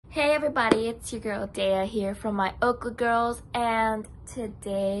Hey everybody, it's your girl Dea here from my Oakland Girls, and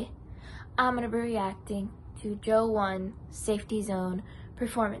today I'm going to be reacting to JO1 Safety Zone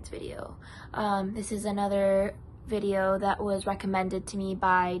performance video. This is another video that was recommended to me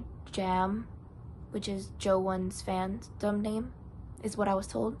by Jam, which is JO1's fandom name, is what I was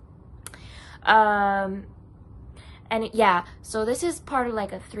told. And yeah, so this is part of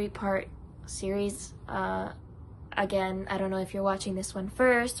like a 3-part series. Again, I don't know if you're watching this one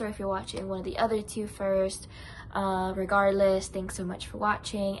first or if you're watching one of the other 2 first. Regardless, thanks so much for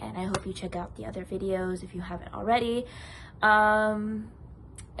watching, and I hope you check out the other videos if you haven't already.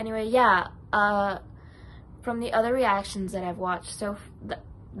 Anyway, yeah, from the other reactions that I've watched the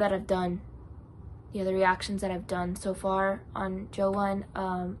other reactions that I've done so far on JO1,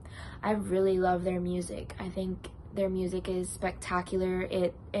 I really love their music. I think their music is spectacular.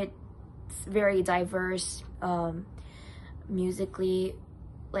 It's very diverse. Musically,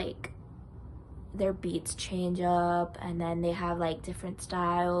 like their beats change up, and then they have like different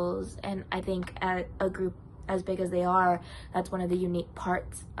styles, and I think at a group as big as they are, that's one of the unique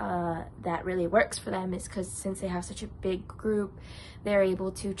parts that really works for them, is because since they have such a big group, they're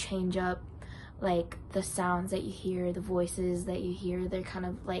able to change up like the sounds that you hear, the voices that you hear. They're kind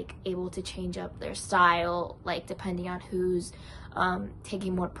of like able to change up their style, like depending on who's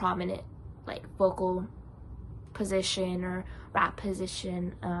taking more prominent like vocal position or rap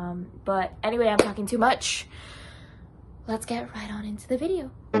position. But anyway, I'm talking too much. Let's get right on into the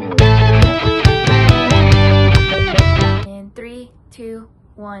video. In 3, 2,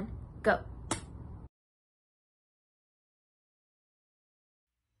 1, go.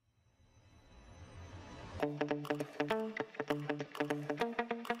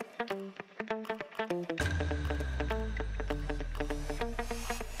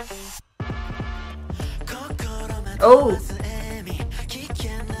 Oh,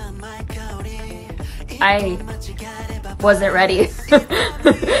 I wasn't ready.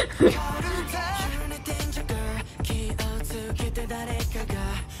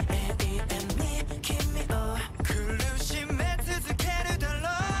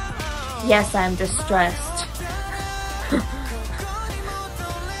 Yes, I'm distressed.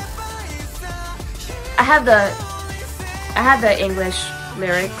 I have the English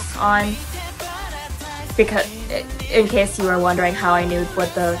lyrics on, because in case you were wondering how I knew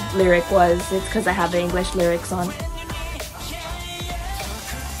what the lyric was, it's because I have the English lyrics on.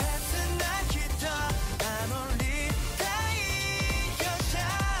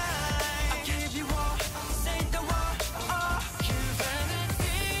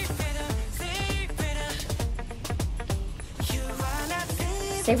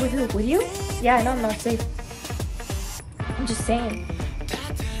 Safe with who? With you? Yeah, I know I'm not safe. I'm just saying.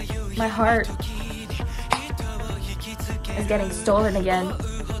 My heart is getting stolen again.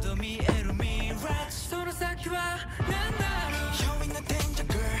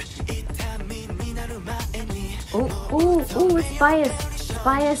 Ooh, it's biased. It's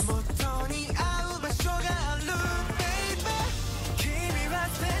biased.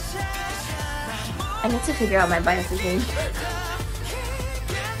 I need to figure out my bias's name.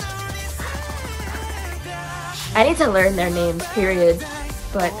 I need to learn their names, period.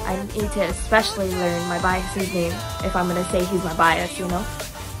 But I need to especially learn my bias's name if I'm gonna say he's my bias, you know?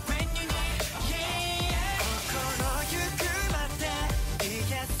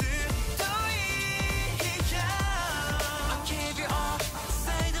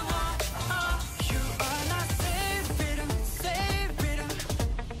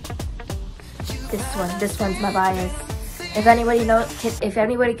 This one's my bias. If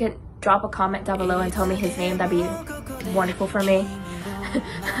anybody could drop a comment down below and tell me his name, that'd be wonderful for me.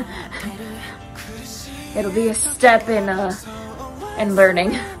 It'll be a step in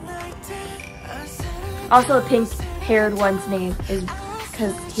learning. Also, the pink-haired one's name is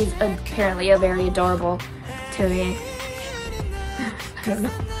because he's apparently very adorable to me. I don't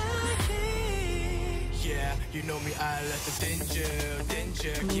know.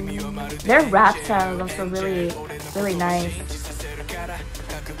 Their rap style is also really nice.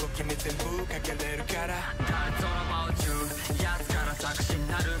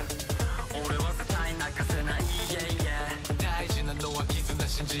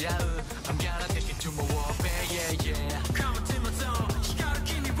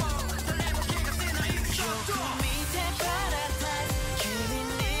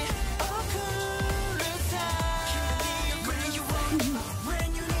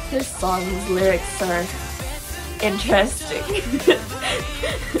 This song's lyrics are interesting.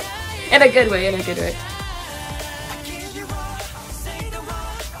 In a good way, in a good way.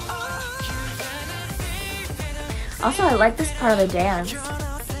 Also, I like this part of the dance.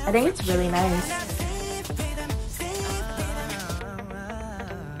 I think it's really nice.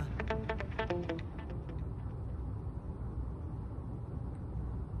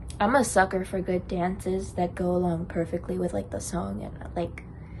 I'm a sucker for good dances that go along perfectly with like the song, and like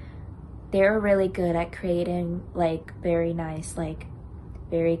they're really good at creating like very nice, like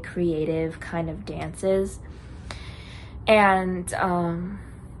very creative kind of dances. And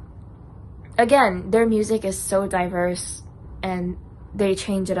again, their music is so diverse and they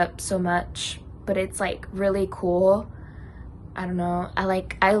change it up so much, but it's like really cool. I don't know,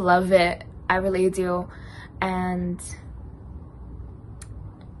 I love it, I really do. And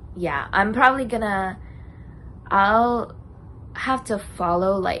yeah, I'm probably gonna, I'll have to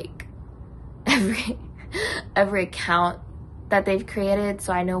follow like every account that they've created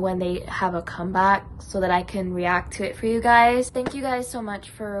so I know when they have a comeback so that I can react to it for you guys. Thank you guys so much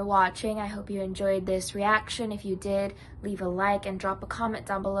for watching. I hope you enjoyed this reaction. If you did, leave a like and drop a comment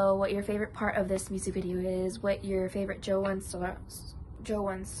down below what your favorite part of this music video is, what your favorite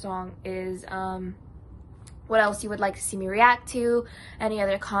JO1 song is, what else you would like to see me react to, any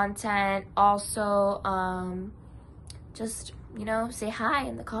other content. Also, just, you know, say hi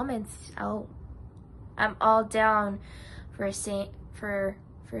in the comments. I'm all down for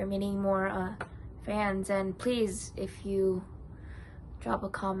meeting more fans. And please, if you drop a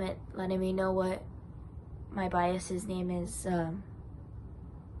comment letting me know what my bias's name is, that'd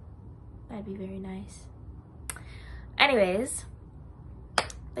be very nice. Anyways,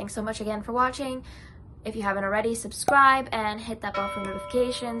 thanks so much again for watching. If you haven't already, subscribe and hit that bell for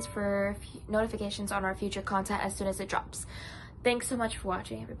notifications on our future content as soon as it drops. Thanks so much for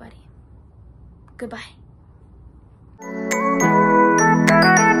watching, everybody. Goodbye.